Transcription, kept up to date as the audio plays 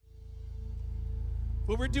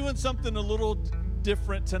Well, we're doing something a little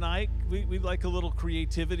different tonight. We like a little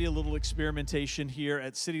creativity, a little experimentation here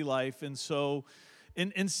at City Life. And so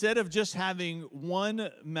instead of just having one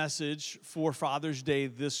message for Father's Day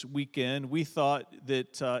this weekend, we thought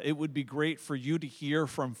that it would be great for you to hear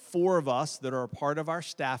from four of us that are a part of our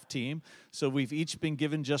staff team. So we've each been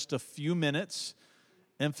given just a few minutes,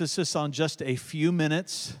 emphasis on just a few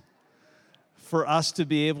minutes, for us to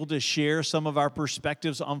be able to share some of our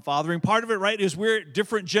perspectives on fathering. Part of it, right, is we're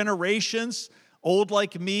different generations, old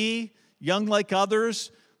like me, young like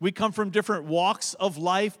others. We come from different walks of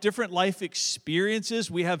life, different life experiences.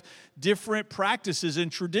 We have different practices and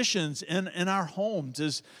traditions in our homes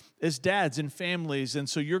as dads and families. And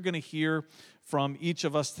so you're going to hear from each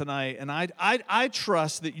of us tonight. And I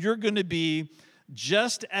trust that you're going to be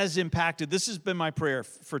just as impacted. This has been my prayer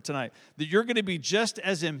for tonight, that you're going to be just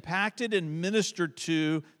as impacted and ministered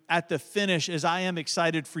to at the finish as I am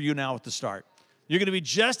excited for you now at the start. You're going to be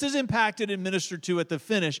just as impacted and ministered to at the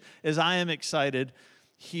finish as I am excited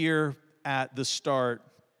here at the start.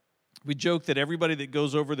 We joke that everybody that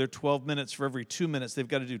goes over their 12 minutes, for every 2 minutes, they've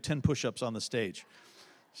got to do 10 push-ups on the stage.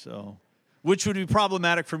 So, which would be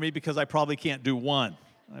problematic for me because I probably can't do one.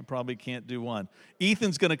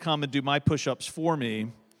 Ethan's going to come and do my push-ups for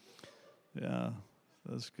me. Yeah,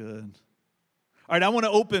 that's good. All right, I want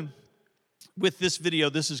to open with this video.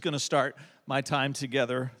 This is going to start my time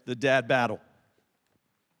together, the dad battle.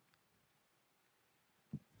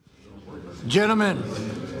 Gentlemen,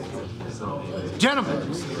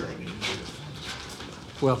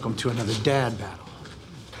 welcome to another dad battle.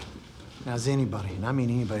 Now, is anybody, and I mean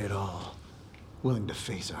anybody at all, willing to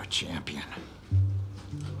face our champion?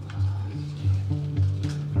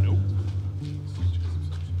 Nope.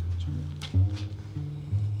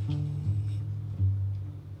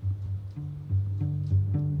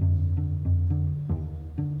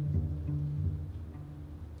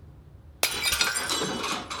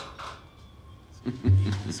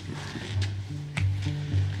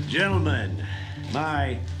 Gentlemen,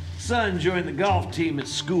 my son joined the golf team at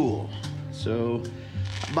school, so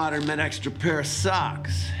I bought him an extra pair of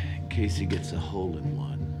socks in case he gets a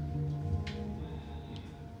hole-in-one.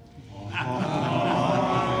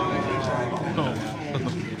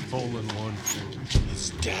 Hole-in-one. His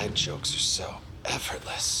dad jokes are so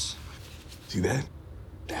effortless. See that?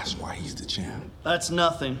 That's why he's the champ. That's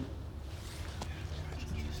nothing.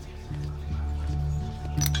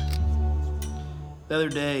 The other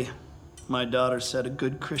day, my daughter said a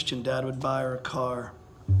good Christian dad would buy her a car.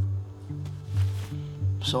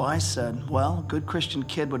 So I said, well, a good Christian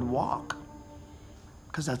kid would walk,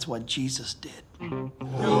 because that's what Jesus did.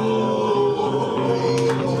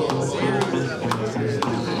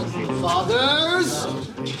 Fathers!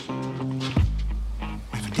 We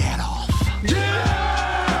have a dad off.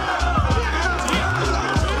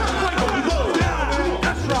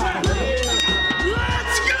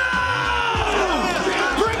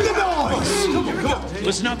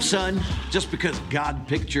 Listen up, son. Just because God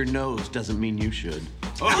picked your nose doesn't mean you should.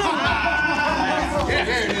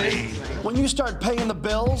 When you start paying the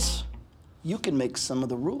bills, you can make some of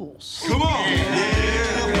the rules. Come on!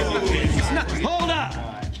 Hold up!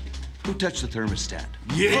 Who touched the thermostat?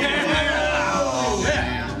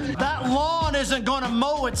 That lawn isn't gonna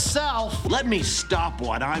mow itself. Let me stop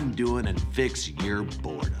what I'm doing and fix your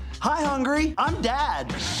boredom. Hi, hungry. I'm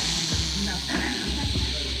Dad.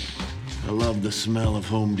 I love the smell of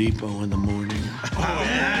Home Depot in the morning.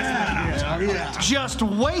 Just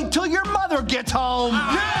wait till your mother gets home.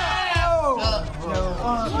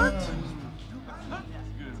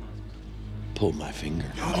 Pull my finger.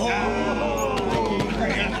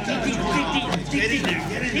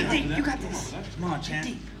 You got this. Come on,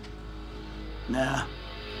 champ. Nah.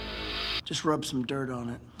 Just rub some dirt on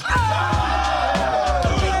it.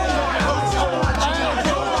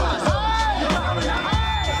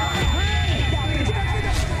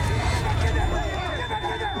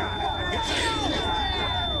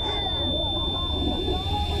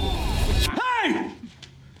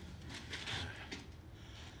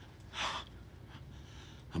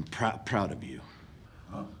 I'm proud of you.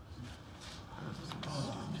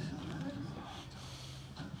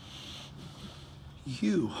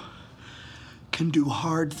 You can do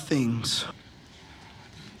hard things.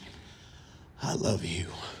 I love you,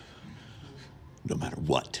 no matter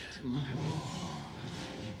what.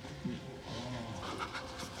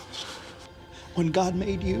 When God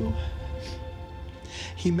made you,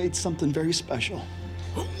 He made something very special.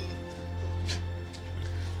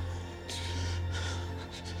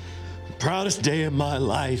 Proudest day of my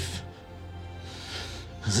life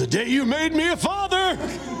is the day you made me a father.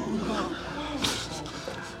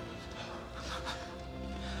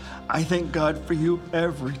 I thank God for you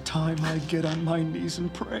every time I get on my knees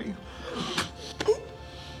and pray.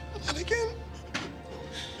 And again.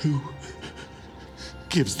 Who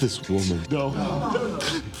gives this woman? No,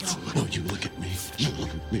 you look at me. You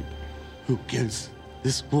look at me. Who gives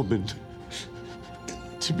this woman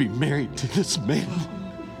to be married to this man?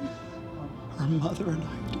 Her mother and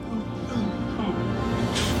I do.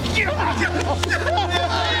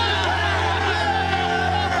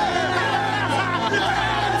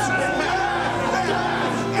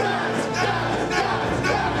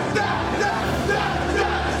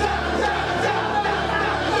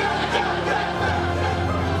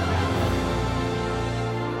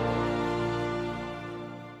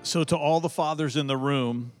 So to all the fathers in the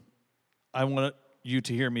room, I want you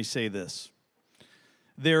to hear me say this.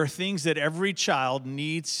 There are things that every child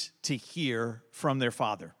needs to hear from their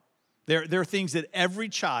father. There are things that every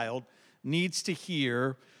child needs to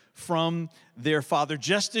hear from their father,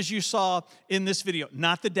 just as you saw in this video.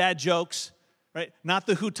 Not the dad jokes, right? Not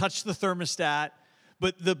the who touched the thermostat,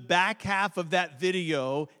 but the back half of that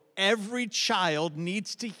video. Every child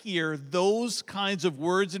needs to hear those kinds of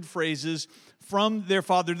words and phrases from their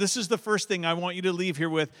father. This is the first thing I want you to leave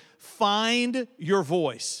here with. Find your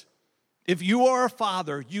voice. If you are a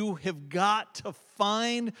father, you have got to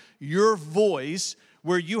find your voice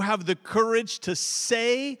where you have the courage to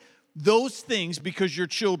say those things because your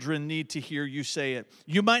children need to hear you say it.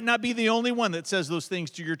 You might not be the only one that says those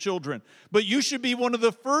things to your children, but you should be one of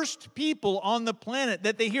the first people on the planet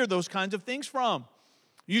that they hear those kinds of things from.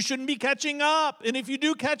 You shouldn't be catching up. And if you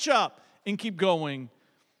do catch up and keep going,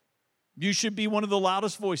 you should be one of the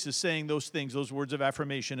loudest voices saying those things, those words of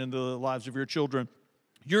affirmation into the lives of your children.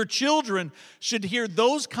 Your children should hear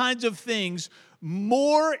those kinds of things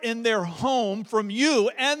more in their home from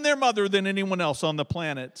you and their mother than anyone else on the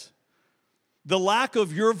planet. The lack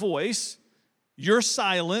of your voice, your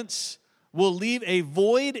silence, will leave a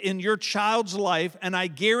void in your child's life, and I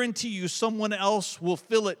guarantee you someone else will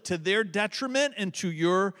fill it to their detriment and to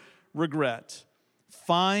your regret.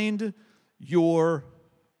 Find your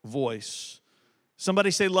voice. Somebody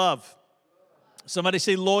say love. Somebody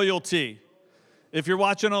say loyalty. If you're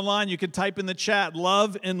watching online, you can type in the chat,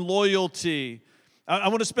 love and loyalty. I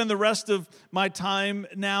want to spend the rest of my time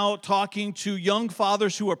now talking to young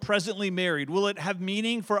fathers who are presently married. Will it have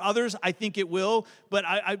meaning for others? I think it will, but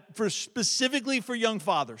specifically for young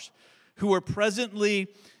fathers who are presently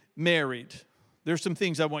married, there's some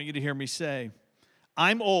things I want you to hear me say.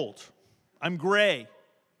 I'm old. I'm gray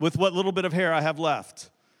with what little bit of hair I have left.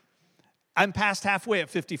 I'm past halfway at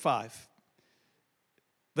 55.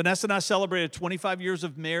 Vanessa and I celebrated 25 years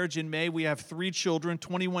of marriage in May. We have 3 children,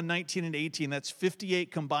 21, 19, and 18. That's 58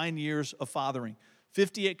 combined years of fathering.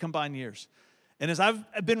 58 combined years. And as I've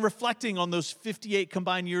been reflecting on those 58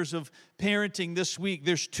 combined years of parenting this week,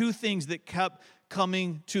 there's 2 things that kept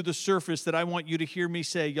coming to the surface that I want you to hear me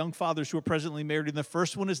say, young fathers who are presently married. And the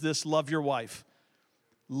first one is this: love your wife.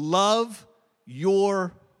 Love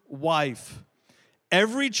your wife.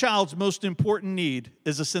 Every child's most important need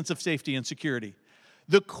is a sense of safety and security.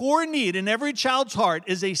 The core need in every child's heart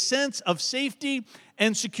is a sense of safety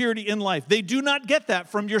and security in life. They do not get that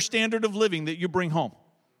from your standard of living that you bring home.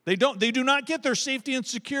 They do not get their safety and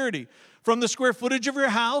security from the square footage of your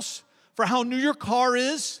house, for how new your car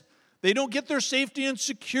is. They don't get their safety and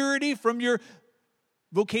security from your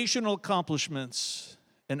vocational accomplishments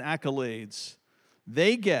and accolades.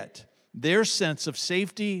 They get their sense of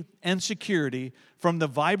safety and security from the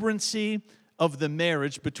vibrancy of the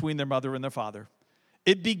marriage between their mother and their father.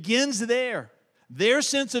 It begins there. Their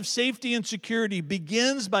sense of safety and security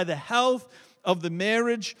begins by the health of the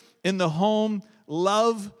marriage in the home.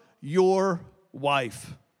 Love your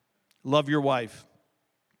wife. Love your wife.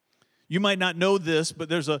 You might not know this, but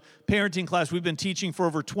there's a parenting class we've been teaching for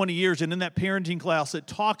over 20 years, and in that parenting class, it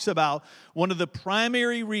talks about one of the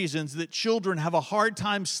primary reasons that children have a hard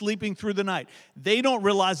time sleeping through the night. They don't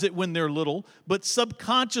realize it when they're little, but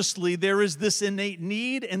subconsciously there is this innate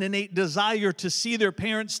need and innate desire to see their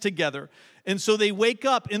parents together. And so they wake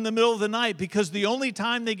up in the middle of the night because the only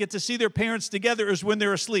time they get to see their parents together is when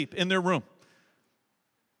they're asleep in their room.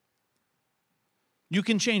 You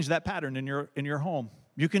can change that pattern in your home.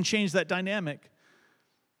 You can change that dynamic.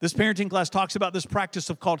 This parenting class talks about this practice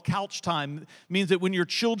of called couch time. It means that when your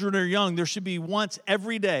children are young, there should be once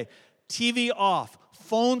every day, TV off,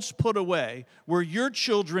 phones put away, where your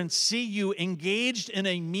children see you engaged in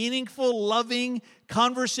a meaningful, loving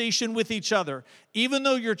conversation with each other. Even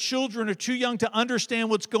though your children are too young to understand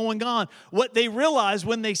what's going on, what they realize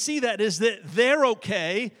when they see that is that they're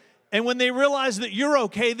okay, and when they realize that you're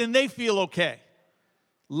okay, then they feel okay.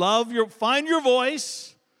 Find your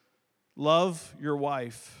voice, love your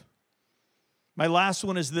wife. My last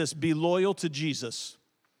one is this: be loyal to Jesus.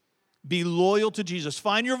 Be loyal to Jesus.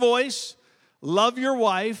 Find your voice, love your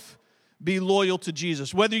wife, be loyal to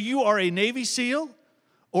Jesus. Whether you are a Navy SEAL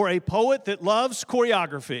or a poet that loves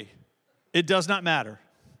choreography, it does not matter.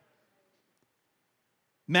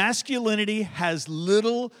 Masculinity has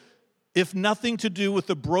little, if nothing, to do with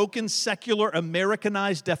the broken, secular,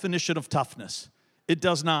 Americanized definition of toughness. It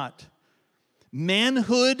does not.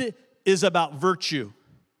 Manhood is about virtue.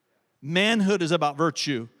 Manhood is about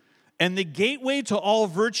virtue. And the gateway to all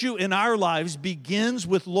virtue in our lives begins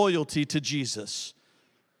with loyalty to Jesus.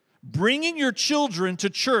 Bringing your children to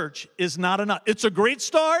church is not enough. It's a great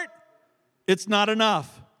start. It's not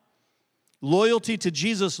enough. Loyalty to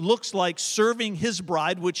Jesus looks like serving his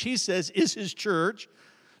bride, which he says is his church.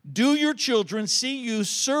 Do your children see you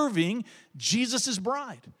serving Jesus'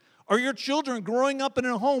 bride? Are your children growing up in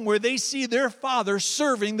a home where they see their father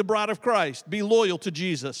serving the bride of Christ? Be loyal to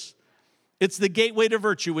Jesus. It's the gateway to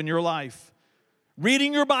virtue in your life.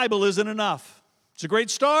 Reading your Bible isn't enough. It's a great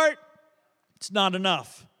start. It's not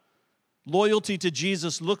enough. Loyalty to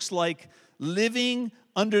Jesus looks like living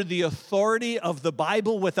under the authority of the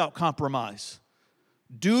Bible without compromise.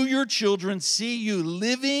 Do your children see you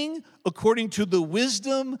living according to the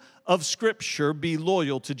wisdom of Scripture? Be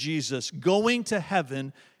loyal to Jesus. Going to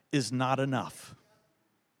heaven is not enough.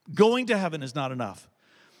 Going to heaven is not enough.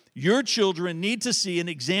 Your children need to see an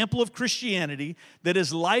example of Christianity that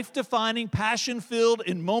is life-defining, passion-filled,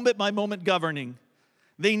 and moment-by-moment governing.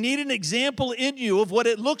 They need an example in you of what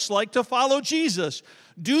it looks like to follow Jesus.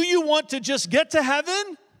 Do you want to just get to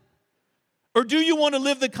heaven? Or do you want to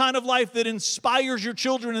live the kind of life that inspires your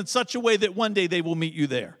children in such a way that one day they will meet you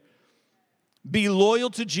there? Be loyal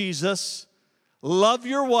to Jesus. Love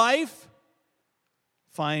your wife.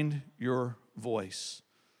 Find your voice.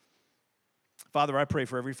 Father, I pray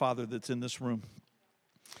for every father that's in this room.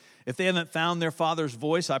 If they haven't found their father's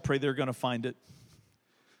voice, I pray they're going to find it.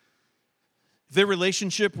 If their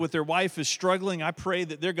relationship with their wife is struggling, I pray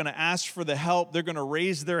that they're going to ask for the help. They're going to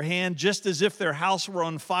raise their hand just as if their house were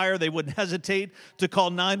on fire. They wouldn't hesitate to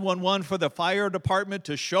call 911 for the fire department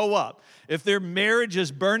to show up. If their marriage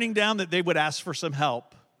is burning down, that they would ask for some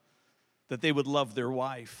help, that they would love their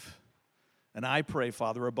wife. And I pray,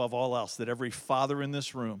 Father, above all else, that every father in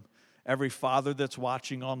this room, every father that's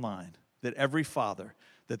watching online, that every father,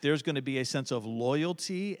 that there's going to be a sense of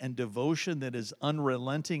loyalty and devotion that is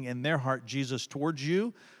unrelenting in their heart, Jesus, towards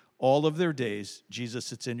you all of their days.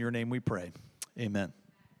 Jesus, it's in your name we pray. Amen.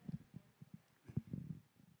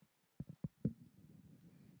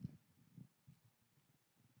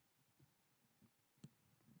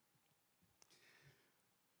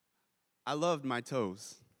 I loved my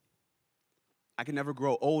toes. I could never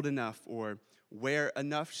grow old enough or wear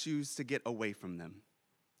enough shoes to get away from them.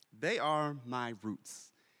 They are my roots.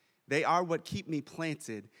 They are what keep me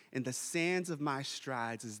planted in the sands of my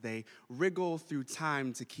strides as they wriggle through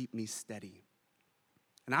time to keep me steady.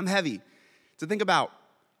 And I'm heavy. To think about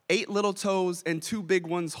 8 little toes and 2 big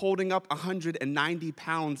ones holding up 190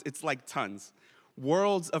 pounds, it's like tons.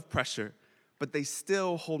 Worlds of pressure, but they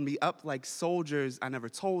still hold me up like soldiers. I never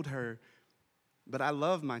told her, but I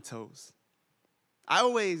love my toes. I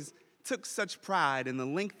always took such pride in the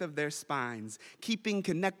length of their spines, keeping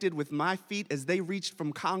connected with my feet as they reached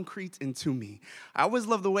from concrete into me. I always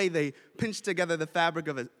loved the way they pinched together the fabric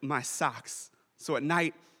of my socks. So at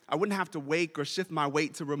night, I wouldn't have to wake or shift my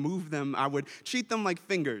weight to remove them. I would treat them like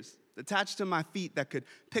fingers attached to my feet that could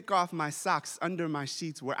pick off my socks under my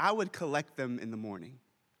sheets, where I would collect them in the morning.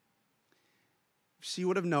 If she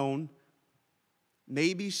would have known,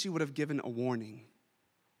 maybe she would have given a warning.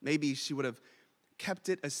 Maybe she would have kept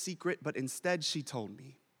it a secret, but instead she told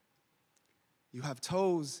me, "You have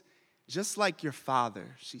toes just like your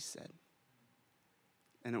father," she said.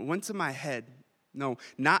 And it went to my head. No,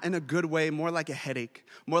 not in a good way, more like a headache,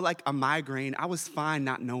 more like a migraine. I was fine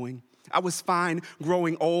not knowing. I was fine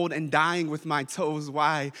growing old and dying with my toes.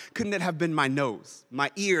 Why couldn't it have been my nose,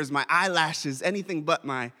 my ears, my eyelashes, anything but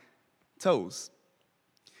my toes?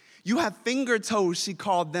 "You have finger toes," she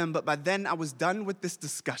called them, but by then I was done with this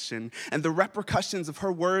discussion, and the repercussions of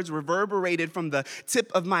her words reverberated from the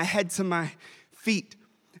tip of my head to my feet.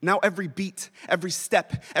 Now every beat, every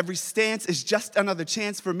step, every stance is just another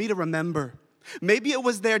chance for me to remember. Maybe it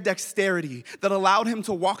was their dexterity that allowed him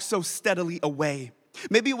to walk so steadily away.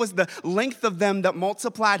 Maybe it was the length of them that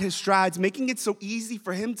multiplied his strides, making it so easy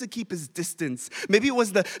for him to keep his distance. Maybe it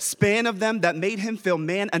was the span of them that made him feel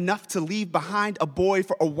man enough to leave behind a boy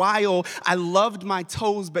for a while. I loved my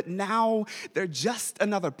toes, but now they're just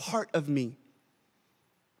another part of me.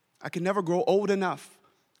 I can never grow old enough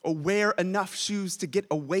or wear enough shoes to get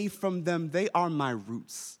away from them. They are my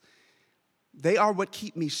roots. They are what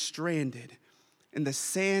keep me stranded in the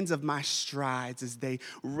sands of my strides as they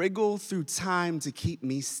wriggle through time to keep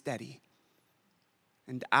me steady.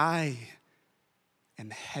 And I am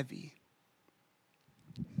heavy.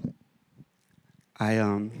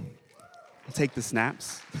 I'll take the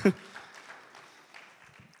snaps.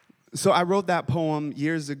 So I wrote that poem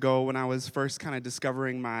years ago when I was first kind of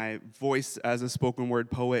discovering my voice as a spoken word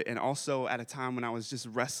poet, and also at a time when I was just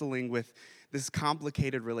wrestling with this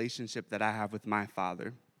complicated relationship that I have with my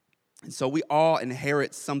father. And so we all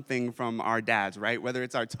inherit something from our dads, right? Whether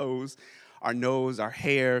it's our toes, our nose, our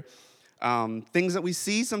hair, things that we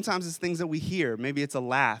see, sometimes it's things that we hear. Maybe it's a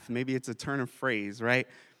laugh, maybe it's a turn of phrase, right?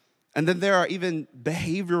 And then there are even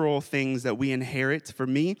behavioral things that we inherit. For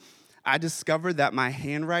me, I discovered that my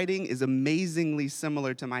handwriting is amazingly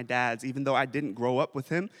similar to my dad's, even though I didn't grow up with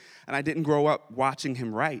him and I didn't grow up watching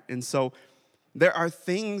him write. And so there are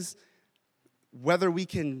things, whether we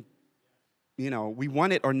can, we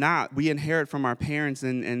want it or not, we inherit from our parents,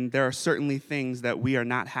 and there are certainly things that we are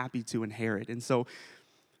not happy to inherit. And so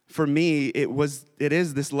for me, it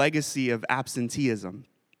is this legacy of absenteeism,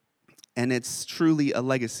 and it's truly a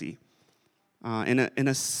legacy. In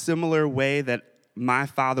a similar way that my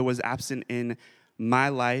father was absent in my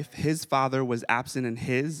life, his father was absent in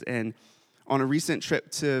his. And on a recent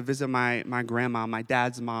trip to visit my grandma, my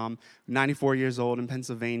dad's mom, 94 years old in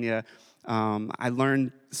Pennsylvania, I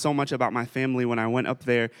learned so much about my family when I went up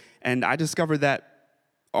there. And I discovered that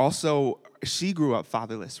also she grew up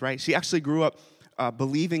fatherless, right? She actually grew up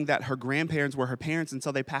believing that her grandparents were her parents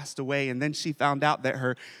until they passed away. And then she found out that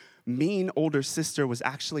her mean older sister was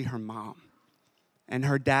actually her mom. And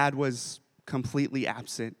her dad was completely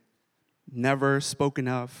absent, never spoken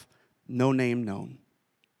of, no name known.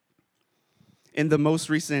 In the most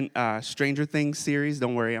recent Stranger Things series,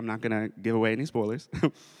 don't worry, I'm not going to give away any spoilers.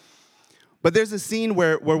 But there's a scene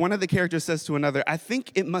where one of the characters says to another, I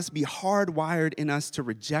think it must be hardwired in us to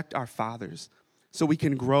reject our fathers so we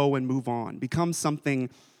can grow and move on, become something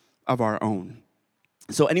of our own.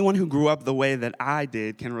 So anyone who grew up the way that I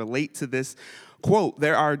did can relate to this quote.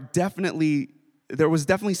 There was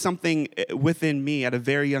definitely something within me at a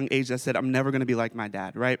very young age that said, I'm never going to be like my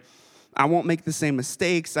dad, right? I won't make the same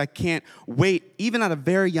mistakes. I can't wait. Even at a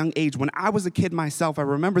very young age, when I was a kid myself, I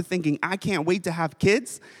remember thinking, I can't wait to have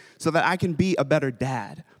kids so that I can be a better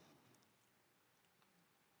dad.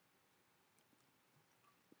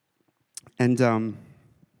 And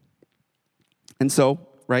so,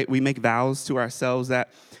 right, we make vows to ourselves that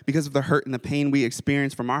because of the hurt and the pain we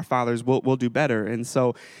experience from our fathers, we'll do better. And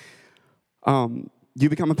so, you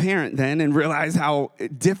become a parent then and realize how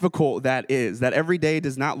difficult that is, that every day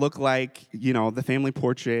does not look like, the family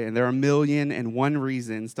portrait, and there are 1,000,001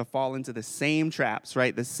 reasons to fall into the same traps,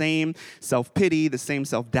 right? The same self-pity, the same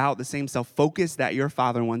self-doubt, the same self-focus that your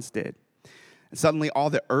father once did. And suddenly all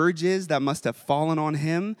the urges that must have fallen on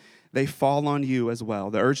him, they fall on you as well.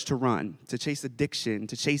 The urge to run, to chase addiction,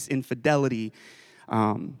 to chase infidelity,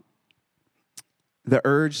 the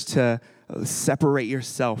urge to separate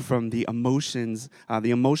yourself from the emotions,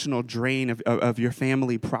 the emotional drain of your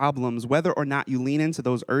family problems. Whether or not you lean into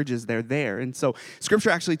those urges, they're there. And so Scripture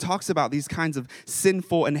actually talks about these kinds of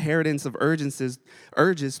sinful inheritance of urges.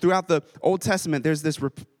 Throughout the Old Testament, there's this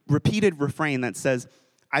repeated refrain that says,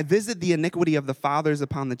 I visit the iniquity of the fathers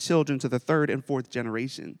upon the children to the third and fourth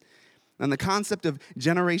generation. And the concept of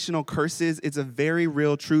generational curses is a very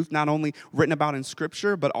real truth, not only written about in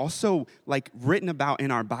Scripture, but also written about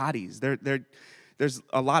in our bodies. There's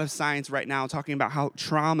a lot of science right now talking about how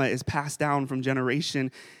trauma is passed down from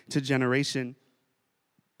generation to generation.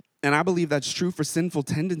 And I believe that's true for sinful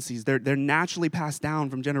tendencies. They're naturally passed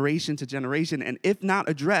down from generation to generation. And if not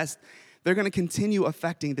addressed, they're going to continue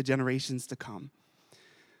affecting the generations to come.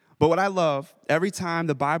 But what I love, every time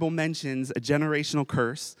the Bible mentions a generational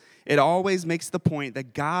curse, it always makes the point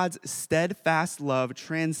that God's steadfast love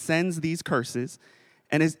transcends these curses,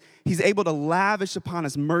 and he's able to lavish upon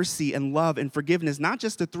us mercy and love and forgiveness, not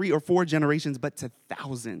just to 3 or 4 generations, but to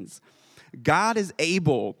thousands. God is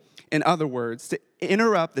able, in other words, to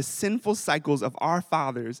interrupt the sinful cycles of our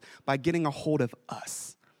fathers by getting a hold of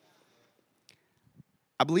us.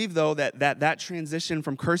 I believe, though, that transition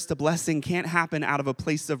from curse to blessing can't happen out of a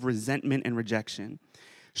place of resentment and rejection.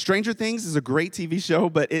 Stranger Things is a great TV show,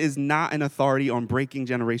 but it is not an authority on breaking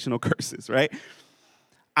generational curses, right?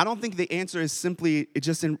 I don't think the answer is simply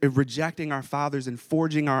just in rejecting our fathers and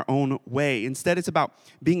forging our own way. Instead, it's about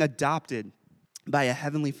being adopted by a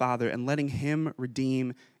heavenly Father and letting him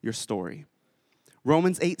redeem your story.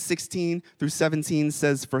 Romans 8:16 through 17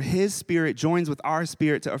 says, for his spirit joins with our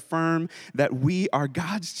spirit to affirm that we are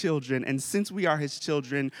God's children, and since we are his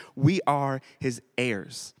children, we are his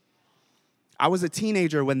heirs. I was a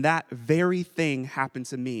teenager when that very thing happened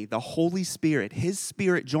to me. The Holy Spirit, his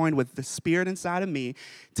spirit joined with the spirit inside of me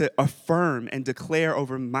to affirm and declare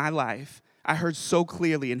over my life. I heard so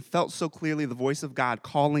clearly and felt so clearly the voice of God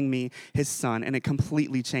calling me his son, and it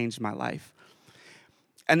completely changed my life.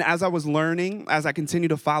 And as I was learning, as I continued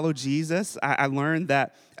to follow Jesus, I learned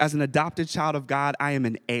that as an adopted child of God, I am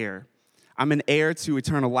an heir. I'm an heir to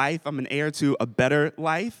eternal life. I'm an heir to a better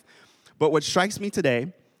life. But what strikes me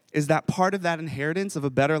today is that part of that inheritance of a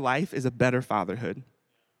better life is a better fatherhood.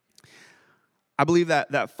 I believe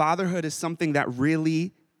that fatherhood is something that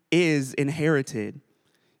really is inherited.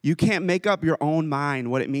 You can't make up your own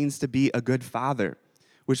mind what it means to be a good father,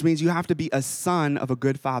 which means you have to be a son of a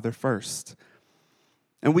good father first.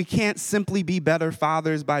 And we can't simply be better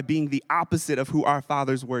fathers by being the opposite of who our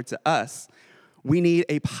fathers were to us. We need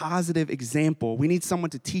a positive example. We need someone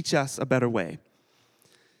to teach us a better way.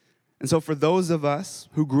 And so for those of us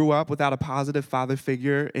who grew up without a positive father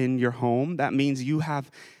figure in your home, that means you have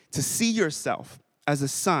to see yourself as a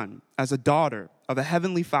son, as a daughter of a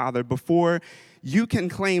heavenly Father before you can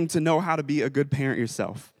claim to know how to be a good parent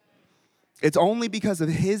yourself. It's only because of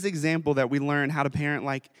his example that we learn how to parent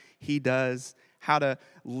like he does, how to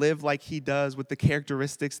live like he does with the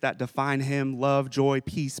characteristics that define him: love, joy,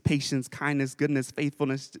 peace, patience, kindness, goodness,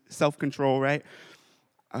 faithfulness, self-control, right?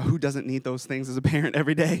 Who doesn't need those things as a parent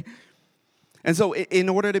every day? And so in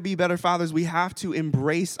order to be better fathers, we have to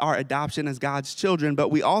embrace our adoption as God's children, but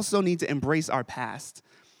we also need to embrace our past.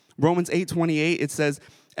 Romans 8:28, it says,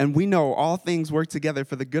 "And we know all things work together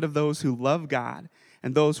for the good of those who love God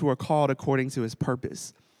and those who are called according to his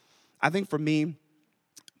purpose." I think for me,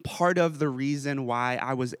 part of the reason why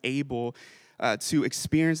I was able to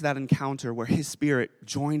experience that encounter where his spirit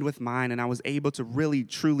joined with mine and I was able to really,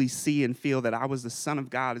 truly see and feel that I was the son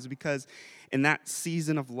of God is because in that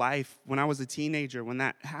season of life, when I was a teenager, when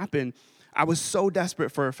that happened, I was so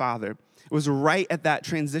desperate for a father. It was right at that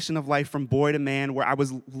transition of life from boy to man where I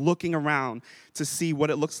was looking around to see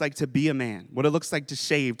what it looks like to be a man, what it looks like to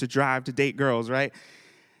shave, to drive, to date girls, right?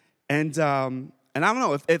 And I don't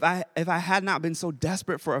know, if I had not been so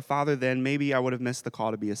desperate for a father then, maybe I would have missed the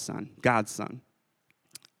call to be a son, God's son.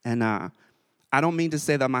 And I don't mean to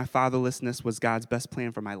say that my fatherlessness was God's best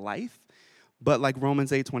plan for my life, but like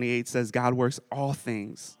Romans 8:28 says, God works all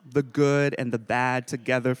things, the good and the bad,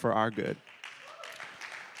 together for our good.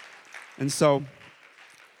 And so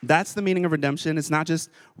that's the meaning of redemption. It's not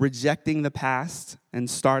just rejecting the past and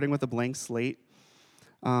starting with a blank slate.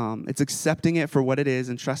 It's accepting it for what it is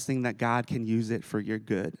and trusting that God can use it for your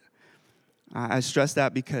good. I stress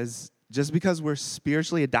that because just because we're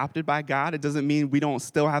spiritually adopted by God, it doesn't mean we don't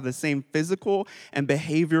still have the same physical and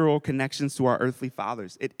behavioral connections to our earthly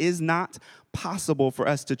fathers. It is not possible for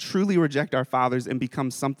us to truly reject our fathers and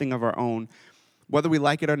become something of our own, whether we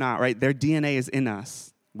like it or not, right? Their DNA is in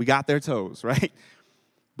us. We got their toes, right?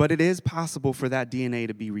 But it is possible for that DNA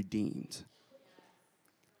to be redeemed.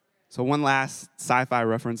 So one last sci-fi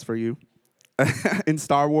reference for you. In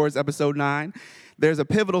Star Wars Episode 9, there's a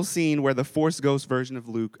pivotal scene where the Force Ghost version of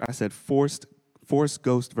Luke, I said Force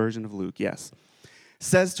Ghost version of Luke, yes,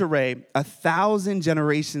 says to Rey, 1,000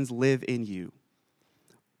 generations live in you,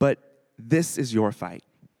 but this is your fight.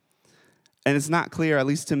 And it's not clear, at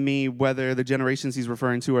least to me, whether the generations he's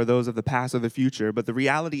referring to are those of the past or the future, but the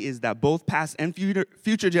reality is that both past and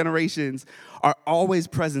future generations are always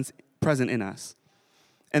present in us.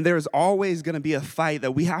 And there is always going to be a fight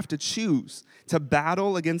that we have to choose to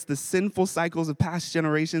battle against the sinful cycles of past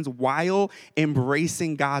generations while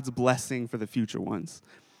embracing God's blessing for the future ones.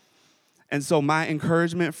 And so my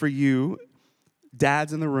encouragement for you,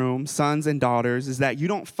 dads in the room, sons and daughters, is that you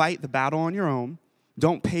don't fight the battle on your own.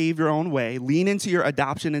 Don't pave your own way. Lean into your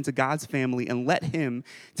adoption into God's family and let him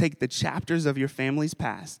take the chapters of your family's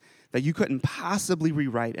past that you couldn't possibly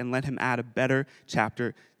rewrite and let him add a better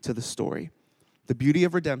chapter to the story. The beauty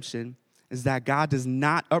of redemption is that God does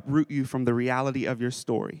not uproot you from the reality of your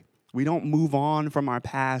story. We don't move on from our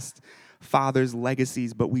past fathers'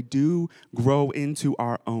 legacies, but we do grow into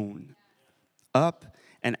our own, up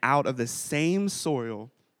and out of the same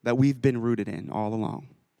soil that we've been rooted in all along,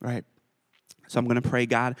 right? So I'm going to pray,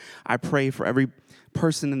 God, I pray for every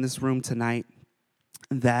person in this room tonight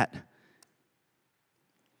that,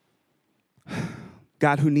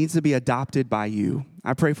 God, who needs to be adopted by you.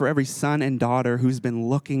 I pray for every son and daughter who's been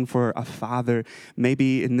looking for a father,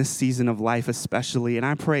 maybe in this season of life especially. And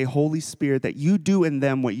I pray, Holy Spirit, that you do in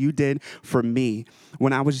them what you did for me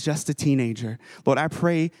when I was just a teenager. Lord, I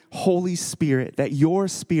pray, Holy Spirit, that your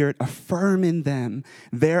spirit affirm in them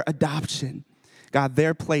their adoption, God,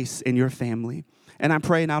 their place in your family. And I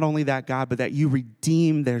pray not only that, God, but that you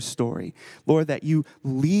redeem their story. Lord, that you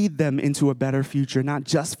lead them into a better future, not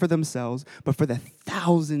just for themselves, but for the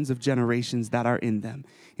thousands of generations that are in them.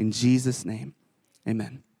 In Jesus' name,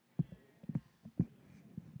 amen.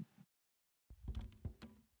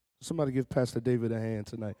 Somebody give Pastor David a hand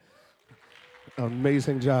tonight.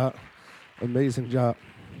 Amazing job. Amazing job.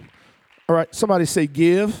 All right, somebody say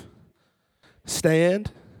give,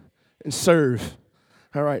 stand, and serve.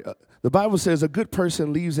 All right, the Bible says a good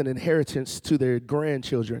person leaves an inheritance to their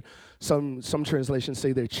grandchildren. Some translations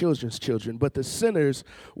say their children's children, but the sinner's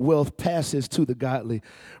wealth passes to the godly.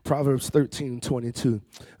 Proverbs 13:22.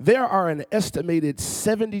 There are an estimated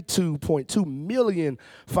 72.2 million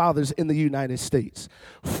fathers in the United States.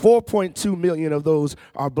 4.2 million of those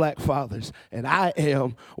are black fathers, and I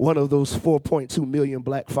am one of those 4.2 million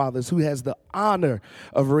black fathers who has the honor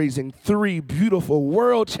of raising 3 beautiful,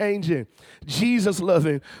 world-changing,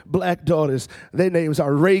 Jesus-loving black daughters. Their names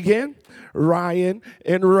are Reagan, Ryan,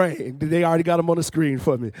 and Rain. They already got them on the screen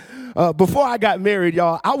for me. Before I got married,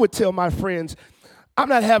 y'all, I would tell my friends, I'm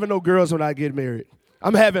not having no girls when I get married.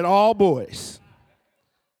 I'm having all boys.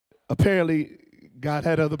 Apparently, God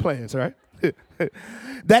had other plans, right?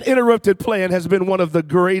 That interrupted plan has been one of the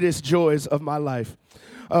greatest joys of my life.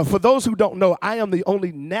 For those who don't know, I am the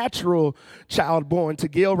only natural child born to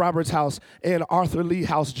Gail Roberts House and Arthur Lee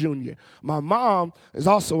House Jr. My mom is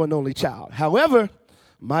also an only child. However,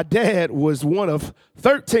 my dad was one of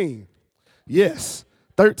 13. Yes,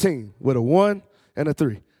 13 with a 1 and a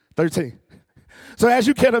 3. 13. So as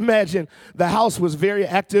you can imagine, the house was very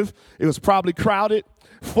active. It was probably crowded,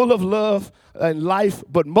 full of love and life,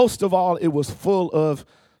 but most of all, it was full of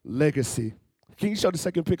legacy. Can you show the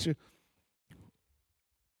second picture?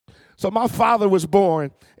 So my father was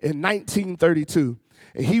born in 1932,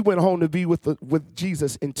 and he went home to be with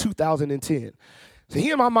Jesus in 2010. So he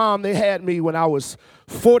and my mom, they had me when I was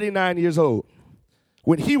 49 years old.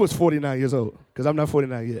 When he was 49 years old, because I'm not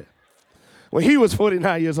 49 yet. When he was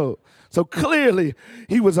 49 years old. So clearly,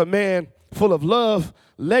 he was a man full of love,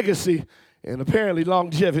 legacy, and apparently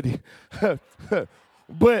longevity.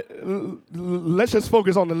 But let's just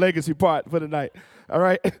focus on the legacy part for tonight. All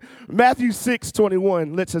right? Matthew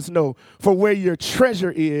 6:21 lets us know, for where your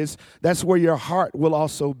treasure is, that's where your heart will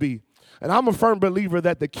also be. And I'm a firm believer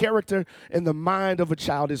that the character and the mind of a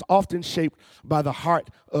child is often shaped by the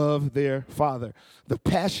heart of their father. The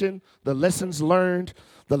passion, the lessons learned,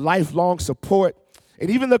 the lifelong support,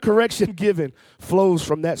 and even the correction given flows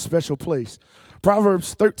from that special place.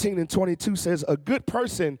 Proverbs 13:22 says, a good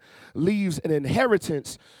person leaves an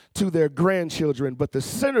inheritance to their grandchildren, but the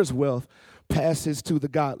sinner's wealth passes to the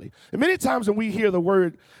godly. And many times when we hear the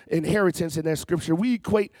word inheritance in that scripture, we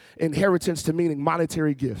equate inheritance to meaning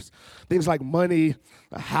monetary gifts, things like money,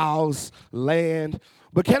 a house, land.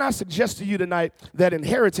 But can I suggest to you tonight that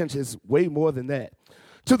inheritance is way more than that?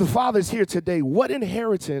 To the fathers here today, what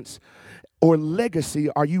inheritance or legacy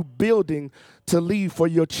are you building to leave for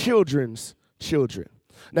your children's children?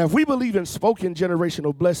 Now, if we believe in spoken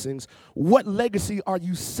generational blessings, what legacy are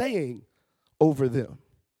you saying over them?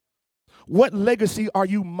 What legacy are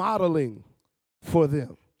you modeling for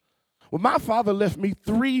them? Well, my father left me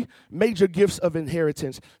 3 major gifts of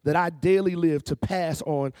inheritance that I daily live to pass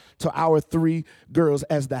on to our 3 girls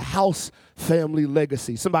as the house family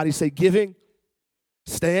legacy. Somebody say giving,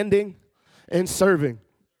 standing, and serving.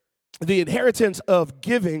 The inheritance of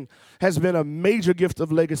giving has been a major gift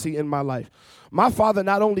of legacy in my life. My father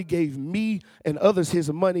not only gave me and others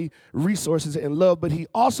his money, resources, and love, but he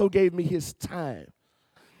also gave me his time.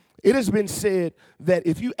 It has been said that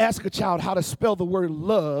if you ask a child how to spell the word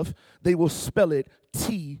love, they will spell it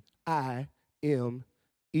Time.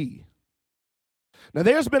 Now,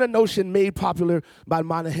 there's been a notion made popular by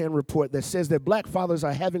Monahan Report that says that black fathers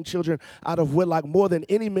are having children out of wedlock more than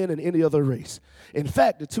any men in any other race. In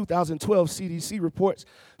fact, the 2012 CDC reports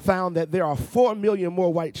found that there are 4 million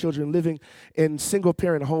more white children living in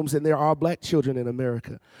single-parent homes than there are black children in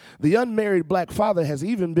America. The unmarried black father has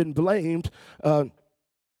even been blamed for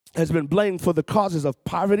the causes of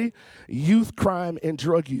poverty, youth crime, and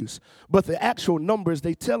drug use. But the actual numbers,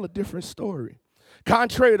 they tell a different story.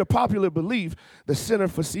 Contrary to popular belief, the Center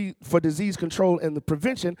for Disease Control and the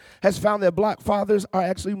Prevention has found that black fathers are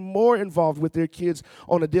actually more involved with their kids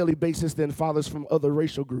on a daily basis than fathers from other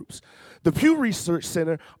racial groups. The Pew Research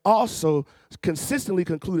Center also consistently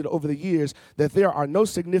concluded over the years that there are no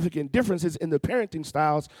significant differences in the parenting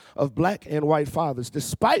styles of black and white fathers,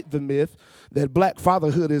 despite the myth that black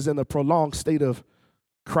fatherhood is in a prolonged state of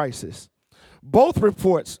crisis. Both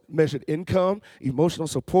reports measured income, emotional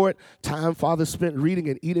support, time fathers spent reading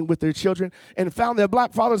and eating with their children, and found that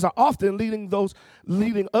black fathers are often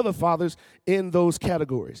leading other fathers in those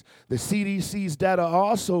categories. The CDC's data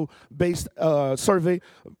also based survey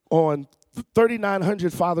on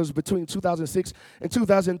 3,900 fathers between 2006 and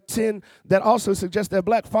 2010 that also suggests that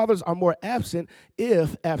black fathers are more absent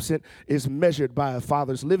if absent is measured by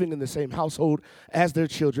fathers living in the same household as their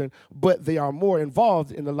children, but they are more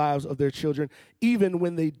involved in the lives of their children even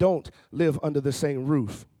when they don't live under the same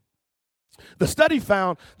roof. The study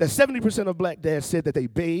found that 70% of black dads said that they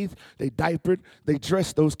bathed, they diapered, they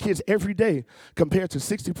dressed those kids every day, compared to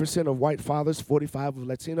 60% of white fathers, 45% of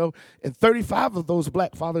Latino, and 35% of those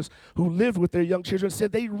black fathers who lived with their young children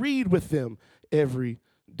said they read with them every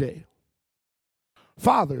day.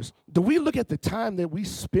 Fathers, do we look at the time that we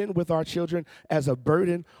spend with our children as a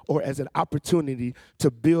burden or as an opportunity to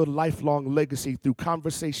build lifelong legacy through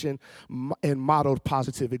conversation and modeled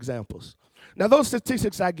positive examples? Now, those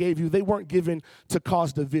statistics I gave you, they weren't given to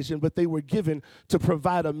cause division, but they were given to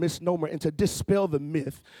provide a misnomer and to dispel the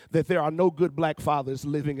myth that there are no good black fathers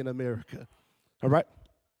living in America. All right?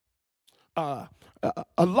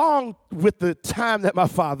 Along with the time that my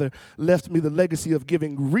father left me the legacy of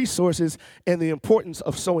giving resources and the importance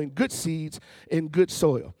of sowing good seeds in good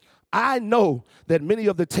soil. I know that many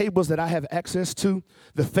of the tables that I have access to,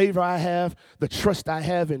 the favor I have, the trust I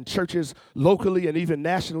have in churches locally and even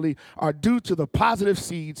nationally are due to the positive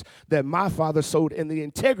seeds that my father sowed in the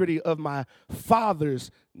integrity of my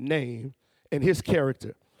father's name and his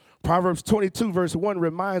character. Proverbs 22 verse 1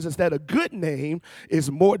 reminds us that a good name is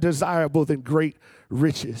more desirable than great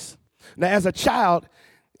riches. Now, as a child,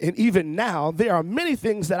 and even now, there are many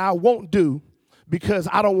things that I won't do because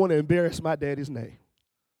I don't want to embarrass my daddy's name.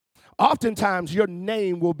 Oftentimes, your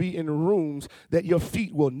name will be in rooms that your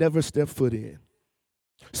feet will never step foot in.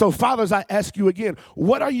 So, fathers, I ask you again,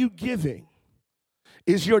 what are you giving?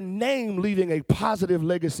 Is your name leaving a positive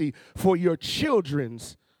legacy for your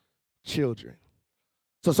children's children?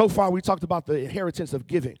 So far, we talked about the inheritance of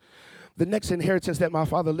giving. The next inheritance that my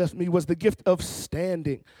father left me was the gift of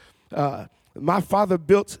standing. My father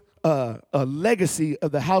built a legacy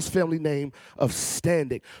of the house family name of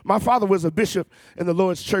standing. My father was a bishop in the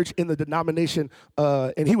Lord's church in the denomination,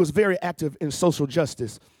 and he was very active in social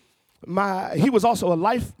justice. He was also a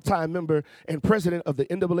lifetime member and president of the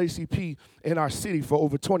NAACP in our city for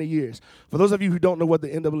over 20 years. For those of you who don't know what the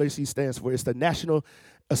NAACP stands for, it's the National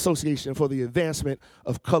Association for the Advancement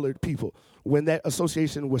of Colored People. When that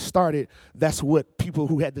association was started, that's what people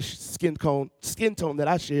who had the skin tone that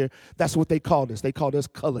I share, that's what they called us. They called us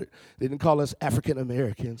colored. They didn't call us African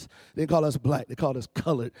Americans. They didn't call us black. They called us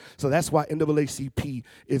colored. So that's why NAACP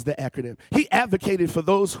is the acronym. He advocated for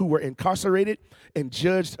those who were incarcerated and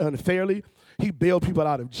judged unfairly. He bailed people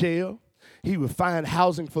out of jail. He would find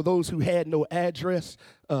housing for those who had no address.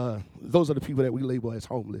 Those are the people that we label as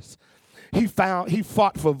homeless. He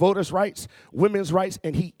fought for voters' rights, women's rights,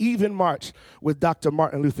 and he even marched with Dr.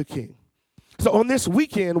 Martin Luther King. So on this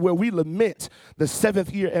weekend where we lament the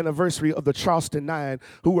 7th year anniversary of the Charleston Nine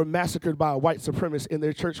who were massacred by a white supremacist in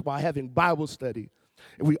their church while having Bible study,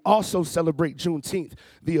 and we also celebrate Juneteenth,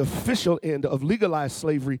 the official end of legalized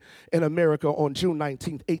slavery in America on June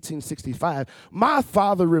 19th, 1865. My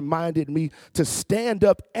father reminded me to stand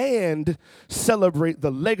up and celebrate the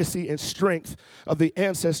legacy and strength of the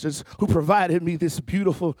ancestors who provided me this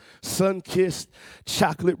beautiful sun-kissed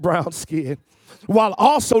chocolate brown skin, while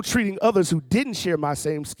also treating others who didn't share my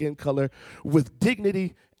same skin color with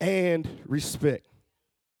dignity and respect.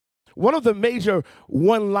 One of the major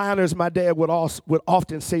one-liners my dad would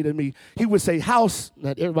often say to me, he would say, House,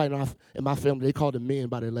 now everybody in my family, they called them men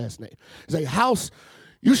by their last name. He'd say, House,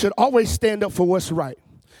 you should always stand up for what's right,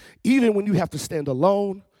 even when you have to stand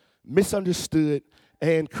alone, misunderstood,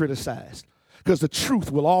 and criticized, because the truth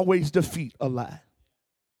will always defeat a lie.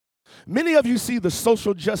 Many of you see the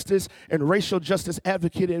social justice and racial justice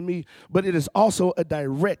advocate in me, but it is also a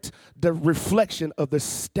direct reflection of the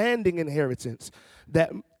standing inheritance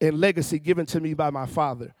and legacy given to me by my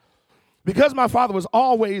father. Because my father was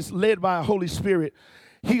always led by a Holy Spirit,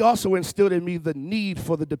 he also instilled in me the need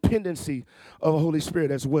for the dependency of the Holy Spirit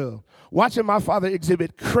as well. Watching my father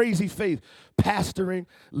exhibit crazy faith, pastoring,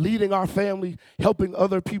 leading our family, helping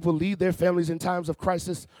other people lead their families in times of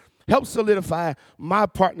crisis, helped solidify my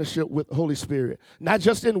partnership with the Holy Spirit, not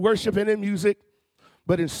just in worship and in music,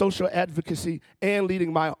 but in social advocacy and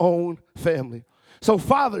leading my own family. So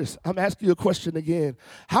fathers, I'm asking you a question again.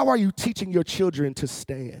 How are you teaching your children to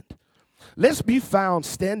stand? Let's be found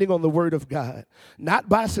standing on the word of God, not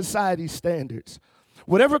by society's standards.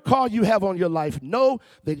 Whatever call you have on your life, know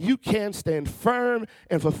that you can stand firm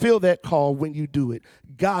and fulfill that call when you do it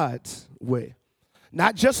God's way.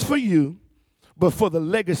 Not just for you, but for the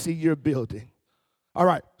legacy you're building. All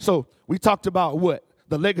right, so we talked about what?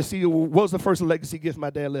 The legacy, what was the first legacy gift my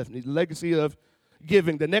dad left me? The legacy of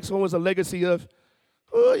giving. The next one was a legacy of,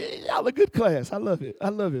 oh, y'all a good class. I love it. I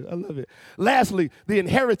love it. I love it. Lastly, the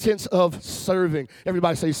inheritance of serving.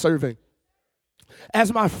 Everybody say serving.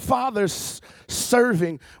 As my father's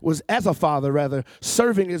serving was, as a father rather,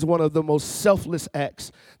 serving is one of the most selfless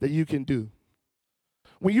acts that you can do.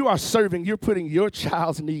 When you are serving, you're putting your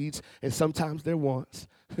child's needs and sometimes their wants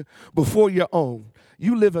before your own.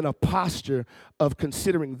 You live in a posture of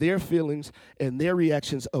considering their feelings and their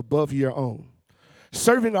reactions above your own.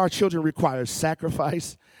 Serving our children requires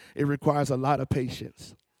sacrifice. It requires a lot of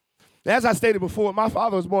patience. As I stated before, my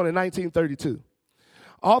father was born in 1932.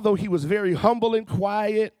 Although he was very humble and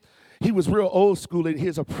quiet, he was real old school in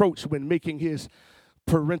his approach when making his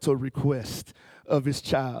parental request of his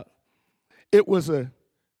child. It was a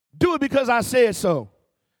do it because I said so,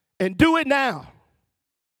 and do it now.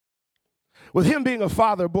 With him being a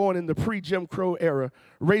father born in the pre-Jim Crow era,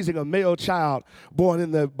 raising a male child born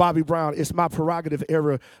in the Bobby Brown, it's my prerogative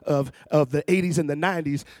era of the 80s and the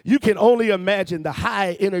 90s, you can only imagine the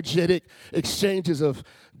high, energetic exchanges of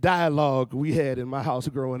dialogue we had in my house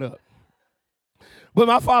growing up. But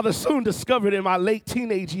my father soon discovered in my late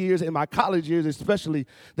teenage years, in my college years especially,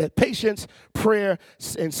 that patience, prayer,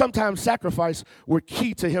 and sometimes sacrifice were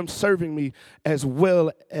key to him serving me as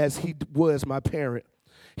well as he was my parent.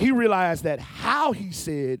 He realized that how he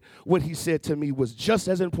said what he said to me was just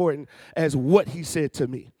as important as what he said to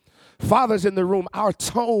me. Fathers in the room, our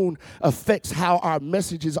tone affects how our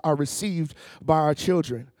messages are received by our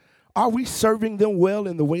children. Are we serving them well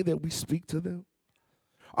in the way that we speak to them?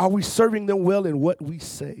 Are we serving them well in what we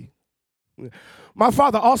say? My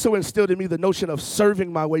father also instilled in me the notion of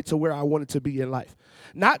serving my way to where I wanted to be in life.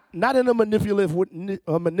 Not in a manipulative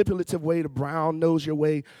way to brown nose your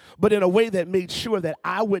way, but in a way that made sure that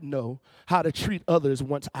I would know how to treat others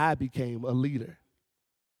once I became a leader.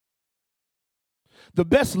 The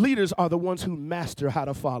best leaders are the ones who master how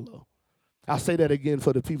to follow. I'll say that again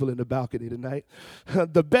for the people in the balcony tonight.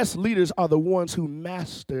 The best leaders are the ones who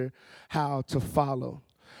master how to follow.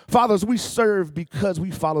 Fathers, we serve because we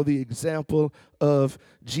follow the example of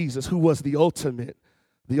Jesus, who was the ultimate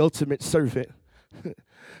servant.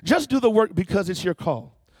 Just do the work because it's your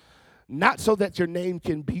call, not so that your name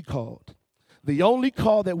can be called. The only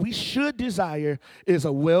call that we should desire is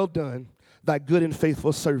a well done, thy good and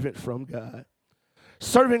faithful servant from God.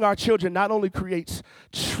 Serving our children not only creates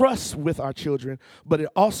trust with our children, but it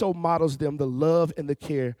also models them the love and the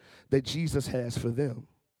care that Jesus has for them.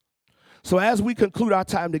 So as we conclude our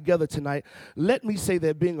time together tonight, let me say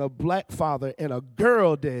that being a black father and a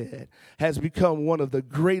girl dad has become one of the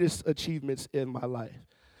greatest achievements in my life.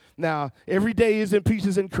 Now, every day isn't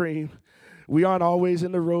peaches and cream. We aren't always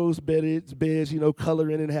in the rose beds,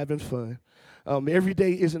 coloring and having fun. Every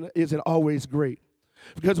day isn't always great.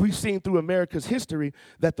 Because we've seen through America's history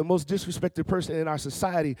that the most disrespected person in our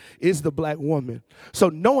society is the black woman. So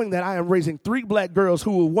knowing that I am raising 3 black girls who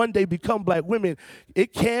will one day become black women,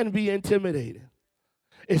 it can be intimidating,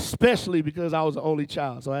 especially because I was the only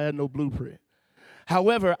child, so I had no blueprint.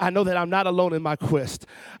 However, I know that I'm not alone in my quest.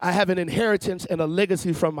 I have an inheritance and a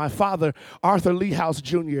legacy from my father, Arthur Lee House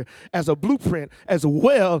Jr., as a blueprint, as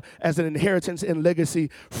well as an inheritance and legacy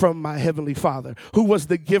from my Heavenly Father, who was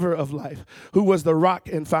the giver of life, who was the rock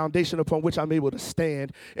and foundation upon which I'm able to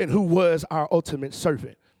stand, and who was our ultimate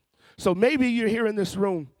servant. So maybe you're here in this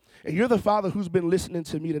room, and you're the father who's been listening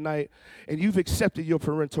to me tonight, and you've accepted your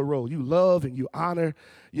parental role. You love and you honor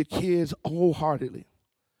your kids wholeheartedly.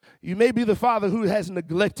 You may be the father who has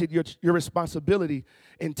neglected your responsibility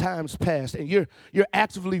in times past, and you're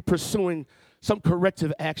actively pursuing some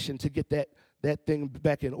corrective action to get that thing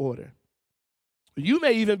back in order. You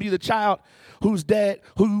may even be the child whose dad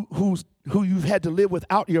who you've had to live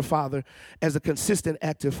without your father as a consistent,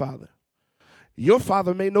 active father. Your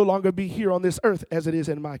father may no longer be here on this earth, as it is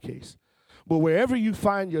in my case. But wherever you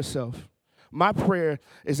find yourself, my prayer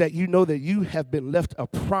is that you know that you have been left a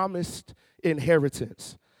promised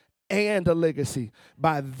inheritance and a legacy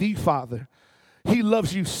by the Father. He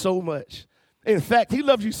loves you so much. In fact, he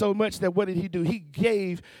loved you so much that what did he do? He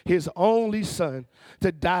gave his only son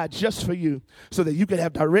to die just for you so that you could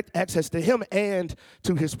have direct access to him and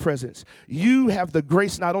to his presence. You have the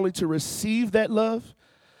grace not only to receive that love,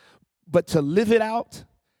 but to live it out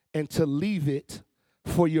and to leave it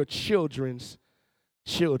for your children's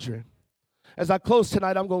children. As I close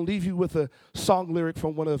tonight, I'm going to leave you with a song lyric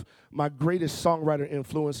from one of my greatest songwriter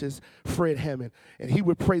influences, Fred Hammond. And he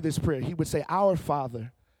would pray this prayer. He would say, "Our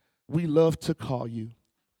Father, we love to call you.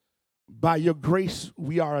 By your grace,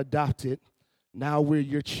 we are adopted. Now we're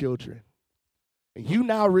your children. And you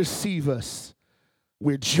now receive us.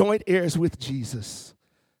 We're joint heirs with Jesus.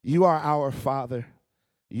 You are our Father.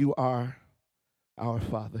 You are our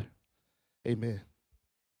Father." Amen.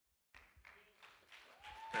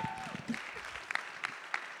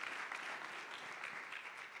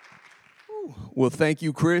 Well, thank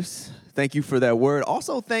you, Chris. Thank you for that word.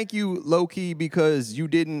 Also, thank you, low-key, because you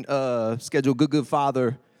didn't schedule Good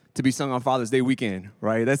Father to be sung on Father's Day weekend,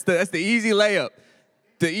 right? That's the easy layup,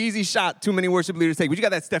 the easy shot too many worship leaders take. But you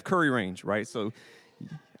got that Steph Curry range, right? So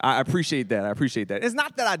I appreciate that. I appreciate that. It's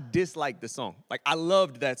not that I dislike the song. Like, I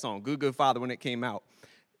loved that song, Good Father, when it came out.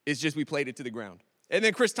 It's just we played it to the ground. And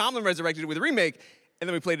then Chris Tomlin resurrected it with a remake, and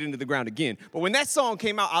then we played it into the ground again. But when that song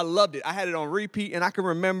came out, I loved it. I had it on repeat, and I can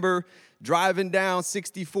remember driving down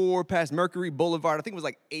 64 past Mercury Boulevard, I think it was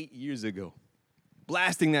like 8 years ago,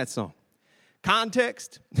 blasting that song.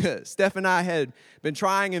 Context, Steph and I had been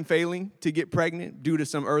trying and failing to get pregnant due to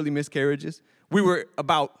some early miscarriages. We were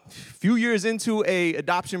about a few years into a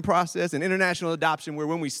adoption process, an international adoption, where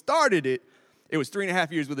when we started it, it was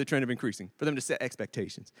 3.5 years with a trend of increasing for them to set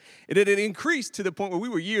expectations. It had increased to the point where we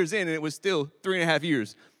were years in, and it was still 3.5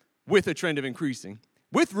 years with a trend of increasing,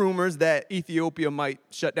 with rumors that Ethiopia might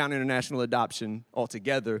shut down international adoption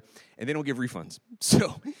altogether, and they don't give refunds.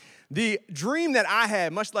 So the dream that I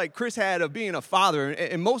had, much like Chris had, of being a father,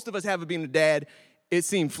 and most of us have of being a dad, it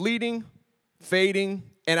seemed fleeting, fading,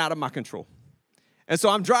 and out of my control. And so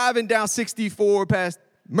I'm driving down 64 past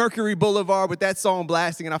Mercury Boulevard with that song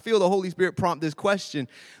blasting, and I feel the Holy Spirit prompt this question: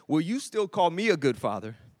 will you still call me a good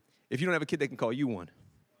father if you don't have a kid that can call you one?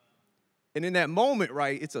 And in that moment,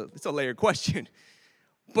 right, it's a layered question.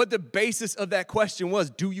 But the basis of that question was,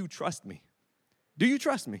 do you trust me? Do you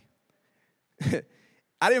trust me?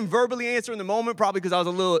 I didn't verbally answer in the moment, probably because I was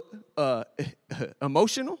a little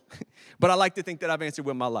emotional, but I like to think that I've answered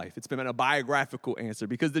with my life. It's been a biographical answer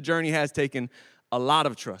because the journey has taken a lot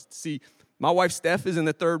of trust. See, my wife, Steph, is in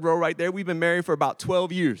the third row right there. We've been married for about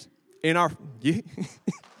 12 years. In our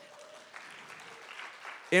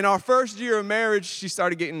first year of marriage, she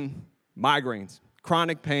started getting migraines,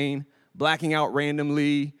 chronic pain, blacking out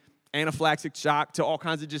randomly, anaphylactic shock, to all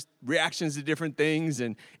kinds of just reactions to different things.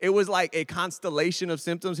 And it was like a constellation of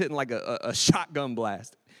symptoms hitting like a shotgun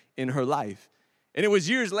blast in her life. And it was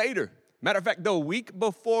years later, matter of fact, the week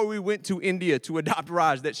before we went to India to adopt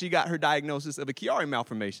Raj, that she got her diagnosis of a Chiari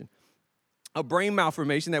malformation. A brain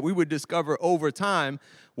malformation that we would discover over time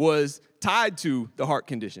was tied to the heart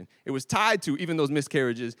condition. It was tied to even those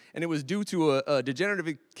miscarriages, and it was due to a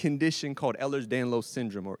degenerative condition called Ehlers-Danlos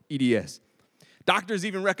syndrome, or EDS. Doctors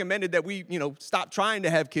even recommended that we, stop trying to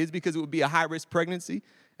have kids because it would be a high-risk pregnancy,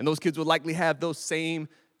 and those kids would likely have those same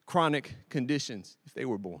chronic conditions if they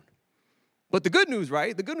were born. But the good news,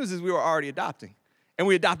 right? The good news is we were already adopting. And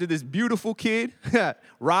we adopted this beautiful kid,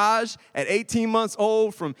 Raj, at 18 months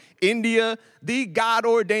old from India, the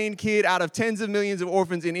God-ordained kid out of tens of millions of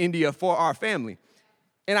orphans in India for our family.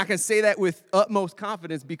 And I can say that with utmost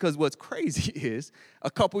confidence because what's crazy is a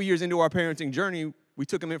couple years into our parenting journey, we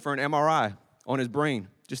took him in for an MRI on his brain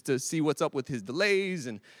just to see what's up with his delays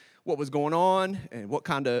and what was going on and what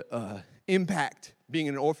kind of impact being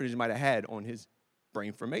in an orphanage might have had on his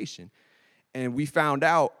brain formation. And we found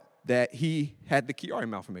out that he had the Chiari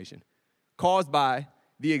malformation caused by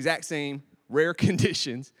the exact same rare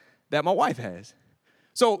conditions that my wife has.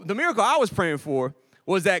 So the miracle I was praying for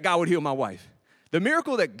was that God would heal my wife. The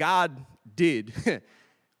miracle that God did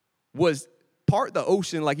was part the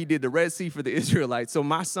ocean like he did the Red Sea for the Israelites, so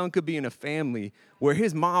my son could be in a family where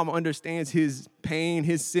his mom understands his pain,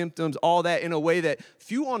 his symptoms, all that in a way that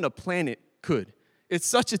few on the planet could. It's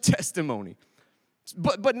such a testimony.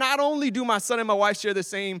 But not only do my son and my wife share the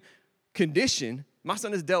same condition, my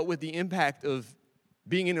son has dealt with the impact of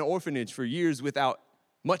being in an orphanage for years without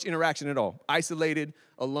much interaction at all, isolated,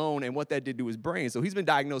 alone, and what that did to his brain. So he's been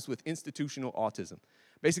diagnosed with institutional autism,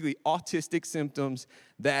 basically autistic symptoms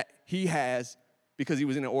that he has because he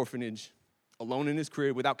was in an orphanage, alone in his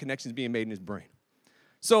crib, without connections being made in his brain.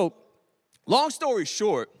 So long story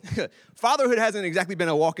short, fatherhood hasn't exactly been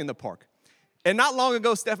a walk in the park. And not long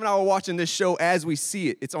ago, Steph and I were watching this show As We See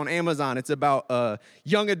It. It's on Amazon. It's about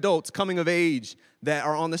young adults coming of age that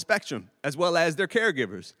are on the spectrum, as well as their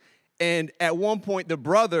caregivers. And at one point, the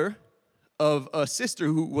brother of a sister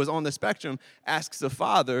who was on the spectrum asks the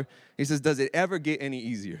father, he says, "Does it ever get any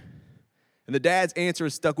easier?" And the dad's answer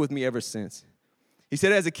has stuck with me ever since. He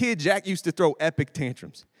said, "As a kid, Jack used to throw epic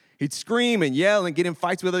tantrums. He'd scream and yell and get in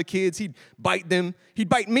fights with other kids. He'd bite them. He'd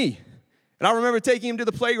bite me. And I remember taking him to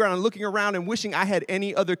the playground and looking around and wishing I had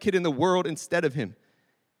any other kid in the world instead of him.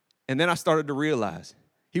 And then I started to realize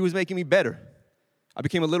he was making me better. I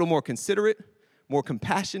became a little more considerate, more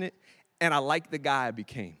compassionate, and I liked the guy I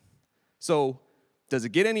became. So, does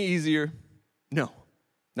it get any easier? No,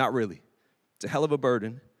 not really. It's a hell of a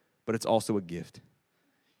burden, but it's also a gift.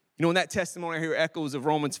 You know, in that testimony, I hear echoes of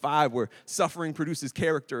Romans 5, where suffering produces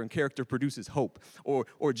character and character produces hope.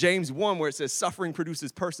 Or James 1, where it says suffering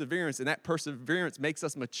produces perseverance, and that perseverance makes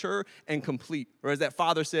us mature and complete. Or as that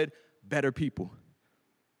father said, better people.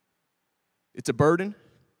 It's a burden,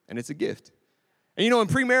 and it's a gift. And you know, in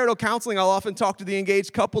premarital counseling, I'll often talk to the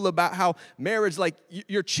engaged couple about how marriage, like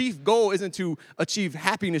your chief goal isn't to achieve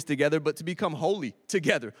happiness together, but to become holy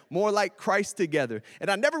together, more like Christ together.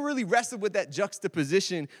 And I never really wrestled with that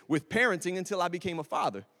juxtaposition with parenting until I became a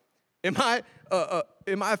father. Am I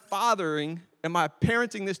parenting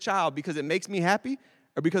this child because it makes me happy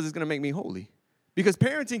or because it's going to make me holy? Because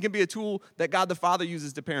parenting can be a tool that God the Father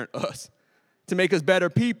uses to parent us, to make us better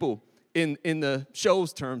people. In the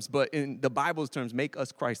show's terms, but in the Bible's terms, make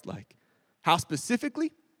us Christ-like. How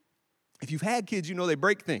specifically? If you've had kids, you know they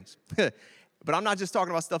break things. But I'm not just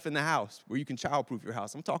talking about stuff in the house where you can child-proof your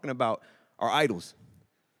house. I'm talking about our idols.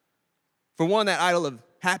 For one, that idol of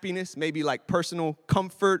happiness, maybe like personal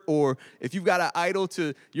comfort, or if you've got an idol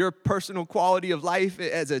to your personal quality of life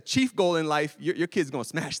as a chief goal in life, your kid's going to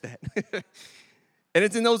smash that. And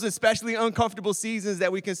it's in those especially uncomfortable seasons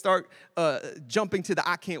that we can start jumping to the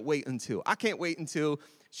I can't wait until. I can't wait until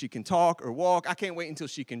she can talk or walk. I can't wait until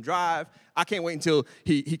she can drive. I can't wait until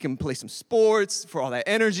he can play some sports for all that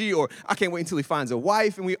energy. Or I can't wait until he finds a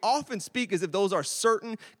wife. And we often speak as if those are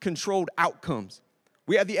certain controlled outcomes.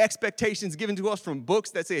 We have the expectations given to us from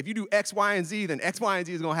books that say if you do X, Y, and Z, then X, Y, and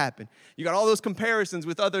Z is going to happen. You got all those comparisons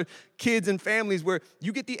with other kids and families where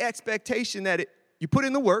you get the expectation that you put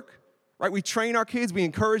in the work. Right? We train our kids, we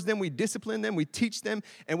encourage them, we discipline them, we teach them,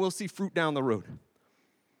 and we'll see fruit down the road.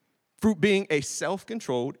 Fruit being a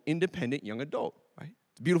self-controlled, independent young adult, right?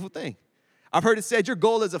 It's a beautiful thing. I've heard it said your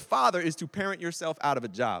goal as a father is to parent yourself out of a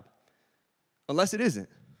job. Unless it isn't.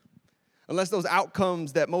 Unless those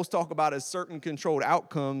outcomes that most talk about as certain controlled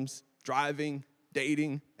outcomes, driving,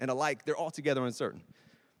 dating, and alike, they're altogether uncertain.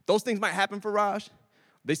 Those things might happen for Raj.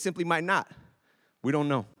 They simply might not. We don't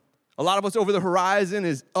know. A lot of us over the horizon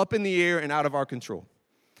is up in the air and out of our control.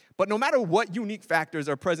 But no matter what unique factors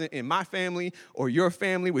are present in my family or your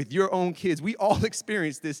family with your own kids, we all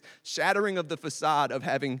experience this shattering of the facade of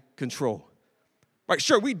having control. Right?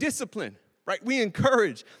 Sure, we discipline, right? We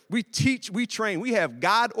encourage, we teach, we train. We have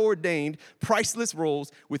God-ordained, priceless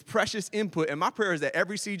roles with precious input. And my prayer is that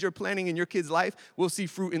every seed you're planting in your kid's life will see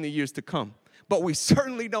fruit in the years to come. But we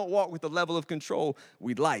certainly don't walk with the level of control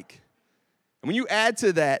we'd like. And when you add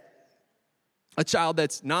to that, a child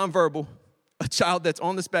that's nonverbal, a child that's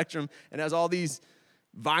on the spectrum and has all these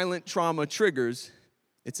violent trauma triggers,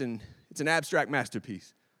 it's an abstract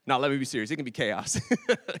masterpiece. Now, let me be serious. It can be chaos.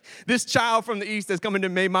 This child from the East has come into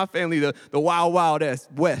made my family the wild, wild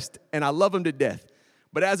West, and I love him to death.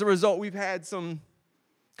 But as a result, we've had some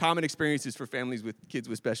common experiences for families with kids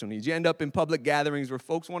with special needs. You end up in public gatherings where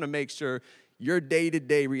folks want to make sure your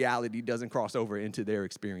day-to-day reality doesn't cross over into their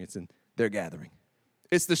experience and their gathering.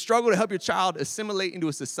 It's the struggle to help your child assimilate into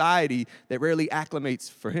a society that rarely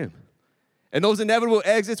acclimates for him. And those inevitable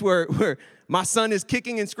exits where my son is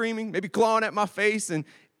kicking and screaming, maybe clawing at my face, and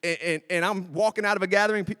I'm walking out of a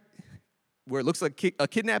gathering where it looks like a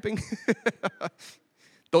kidnapping,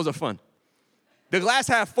 those are fun. The glass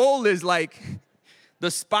half full is like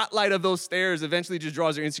the spotlight of those stairs eventually just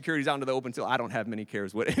draws your insecurities out into the open until I don't have many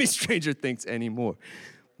cares what any stranger thinks anymore.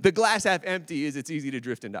 The glass half empty is it's easy to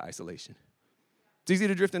drift into isolation. It's easy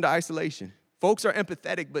to drift into isolation. Folks are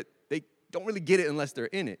empathetic, but they don't really get it unless they're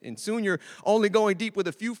in it. And soon you're only going deep with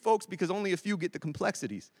a few folks because only a few get the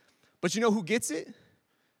complexities. But you know who gets it?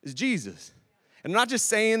 It's Jesus. And I'm not just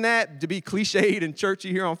saying that to be cliched and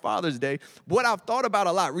churchy here on Father's Day. What I've thought about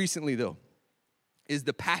a lot recently, though, is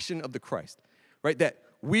the passion of the Christ, right? That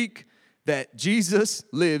week that Jesus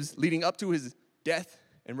lives leading up to his death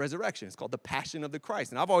and resurrection. It's called the Passion of the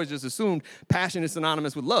Christ. And I've always just assumed passion is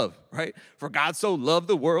synonymous with love, right? For God so loved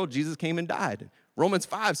the world, Jesus came and died. Romans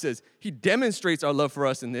 5 says he demonstrates our love for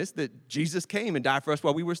us in this, that Jesus came and died for us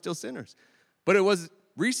while we were still sinners. But it was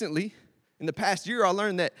recently, in the past year, I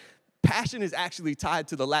learned that passion is actually tied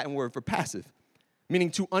to the Latin word for passive,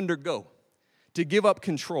 meaning to undergo, to give up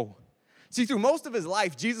control. See, through most of his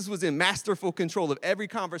life, Jesus was in masterful control of every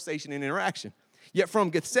conversation and interaction. Yet from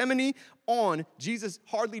Gethsemane on, Jesus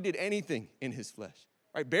hardly did anything in his flesh.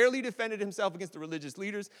 right? Barely defended himself against the religious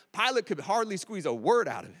leaders. Pilate could hardly squeeze a word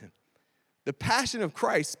out of him. The passion of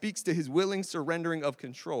Christ speaks to his willing surrendering of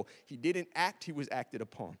control. He didn't act, he was acted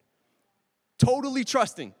upon. Totally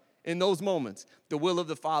trusting in those moments the will of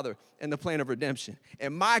the Father and the plan of redemption.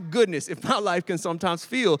 And my goodness, if my life can sometimes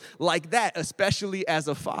feel like that, especially as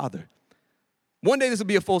a father. One day this will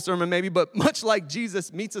be a full sermon maybe, but much like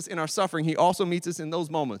Jesus meets us in our suffering, he also meets us in those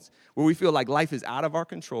moments where we feel like life is out of our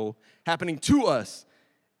control, happening to us,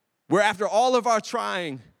 where after all of our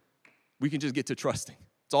trying, we can just get to trusting.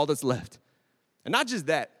 It's all that's left. And not just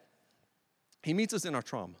that, he meets us in our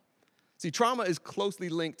trauma. See, trauma is closely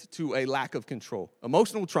linked to a lack of control.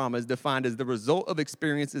 Emotional trauma is defined as the result of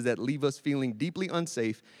experiences that leave us feeling deeply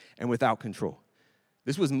unsafe and without control.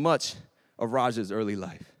 This was much of Raj's early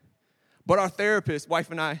life. But our therapist, wife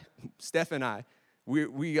and I, Steph and I,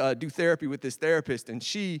 we do therapy with this therapist, and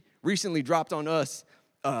she recently dropped on us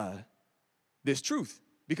this truth.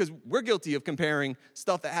 Because we're guilty of comparing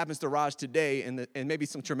stuff that happens to Raj today and maybe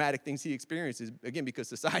some traumatic things he experiences, again, because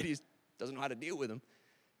society doesn't know how to deal with them,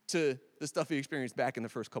 to the stuff he experienced back in the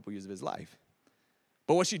first couple years of his life.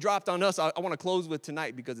 But what she dropped on us, I want to close with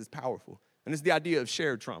tonight because it's powerful. And it's the idea of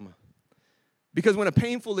shared trauma. Because when a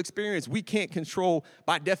painful experience we can't control,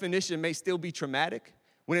 by definition, may still be traumatic,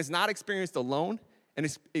 when it's not experienced alone and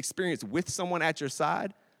it's experienced with someone at your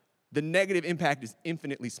side, the negative impact is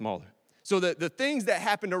infinitely smaller. So the things that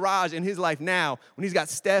happen to Raj in his life now, when he's got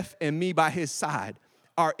Steph and me by his side,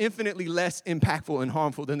 are infinitely less impactful and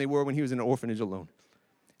harmful than they were when he was in an orphanage alone.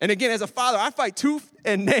 And again, as a father, I fight tooth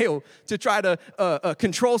and nail to try to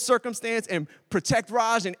control circumstance and protect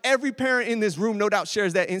Raj, and every parent in this room no doubt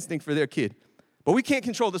shares that instinct for their kid. But we can't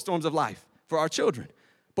control the storms of life for our children,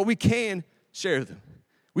 but we can share them.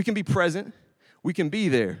 We can be present. We can be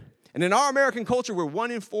there. And in our American culture, where 1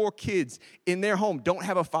 in 4 kids in their home don't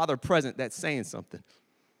have a father present, that's saying something.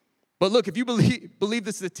 But look, if you believe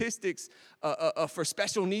the statistics for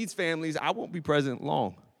special needs families, I won't be present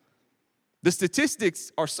long. The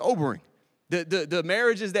statistics are sobering. The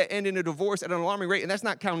marriages that end in a divorce at an alarming rate, and that's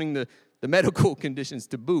not counting the medical conditions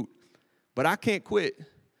to boot. But I can't quit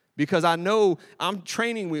because I know I'm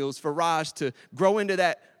training wheels for Raj to grow into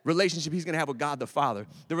that relationship he's going to have with God the Father.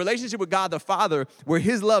 The relationship with God the Father where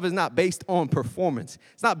his love is not based on performance.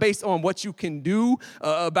 It's not based on what you can do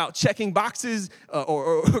about checking boxes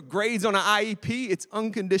or grades on an IEP. It's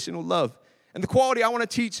unconditional love. And the quality I want to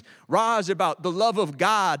teach Raj about the love of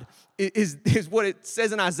God is what it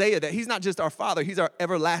says in Isaiah, that he's not just our Father, he's our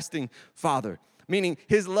everlasting Father. Meaning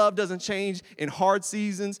his love doesn't change in hard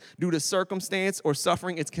seasons due to circumstance or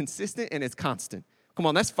suffering. It's consistent and it's constant. Come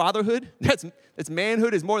on, that's fatherhood. That's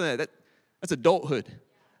manhood. Is more than that. That's adulthood.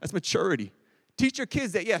 That's maturity. Teach your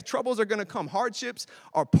kids that, yes, troubles are going to come. Hardships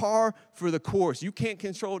are par for the course. You can't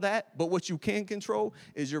control that, but what you can control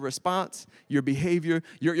is your response, your behavior,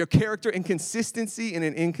 your character, and consistency in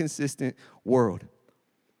an inconsistent world.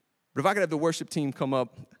 But if I could have the worship team come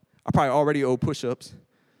up, I probably already owe push-ups.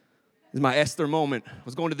 This is my Esther moment. I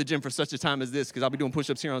was going to the gym for such a time as this because I'll be doing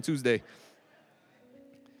push-ups here on Tuesday.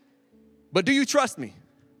 But do you trust me?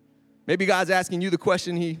 Maybe God's asking you the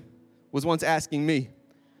question he was once asking me.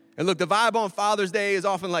 And look, the vibe on Father's Day is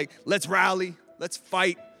often like, let's rally, let's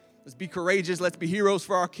fight, let's be courageous, let's be heroes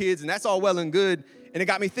for our kids, and that's all well and good. And it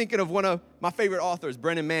got me thinking of one of my favorite authors,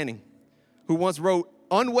 Brennan Manning, who once wrote,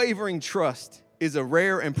 "Unwavering trust is a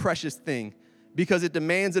rare and precious thing because it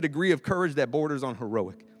demands a degree of courage that borders on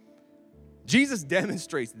heroic." Jesus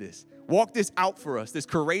demonstrates this, walked this out for us, this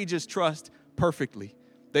courageous trust perfectly.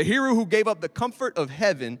 The hero who gave up the comfort of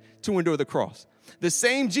heaven to endure the cross. The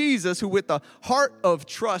same Jesus who with the heart of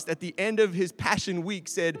trust at the end of his Passion Week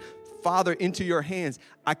said, "Father, into your hands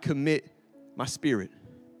I commit my spirit."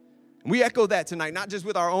 And we echo that tonight, not just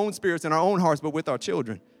with our own spirits and our own hearts, but with our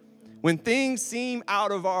children. When things seem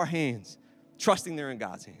out of our hands, trusting they're in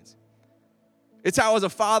God's hands. It's how as a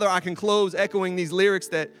father I can close echoing these lyrics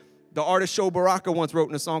that the artist Sho Baraka once wrote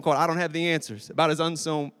in a song called "I Don't Have the Answers" about his own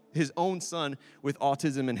son with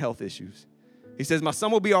autism and health issues. He says, "My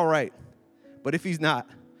son will be all right, but if he's not,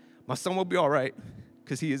 my son will be all right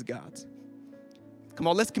because he is God's." Come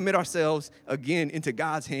on, let's commit ourselves again into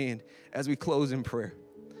God's hand as we close in prayer.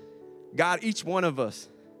 God, each one of us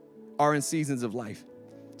are in seasons of life.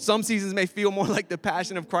 Some seasons may feel more like the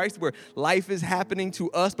Passion of Christ where life is happening to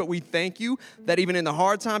us, but we thank you that even in the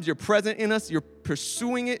hard times, you're present in us, you're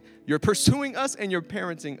pursuing us, and you're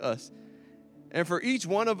parenting us. And for each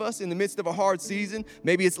one of us in the midst of a hard season,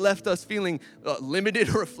 maybe it's left us feeling limited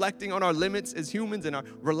or reflecting on our limits as humans and our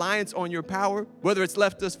reliance on your power. Whether it's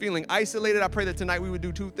left us feeling isolated, I pray that tonight we would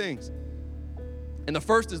do 2 things. And the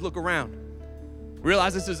first is look around.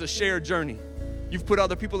 Realize this is a shared journey. You've put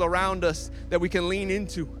other people around us that we can lean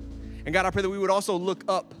into. And God, I pray that we would also look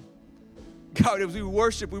up. God, as we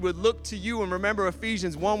worship, we would look to you and remember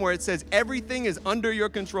Ephesians 1 where it says everything is under your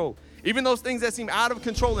control. Even those things that seem out of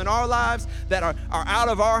control in our lives, that are out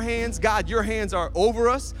of our hands, God, your hands are over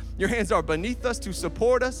us. Your hands are beneath us to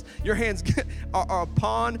support us. Your hands are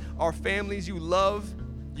upon our families. You love,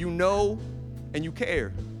 you know, and you care.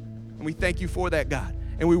 And we thank you for that, God.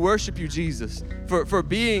 And we worship you, Jesus, for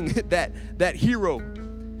being that hero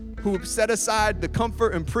who set aside the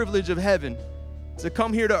comfort and privilege of heaven to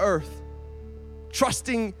come here to earth,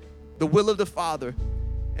 trusting the will of the Father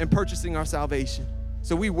and purchasing our salvation.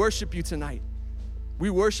 So we worship you tonight.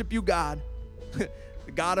 We worship you, God,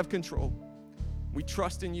 the God of control. We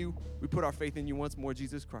trust in you. We put our faith in you once more,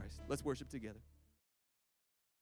 Jesus Christ. Let's worship together.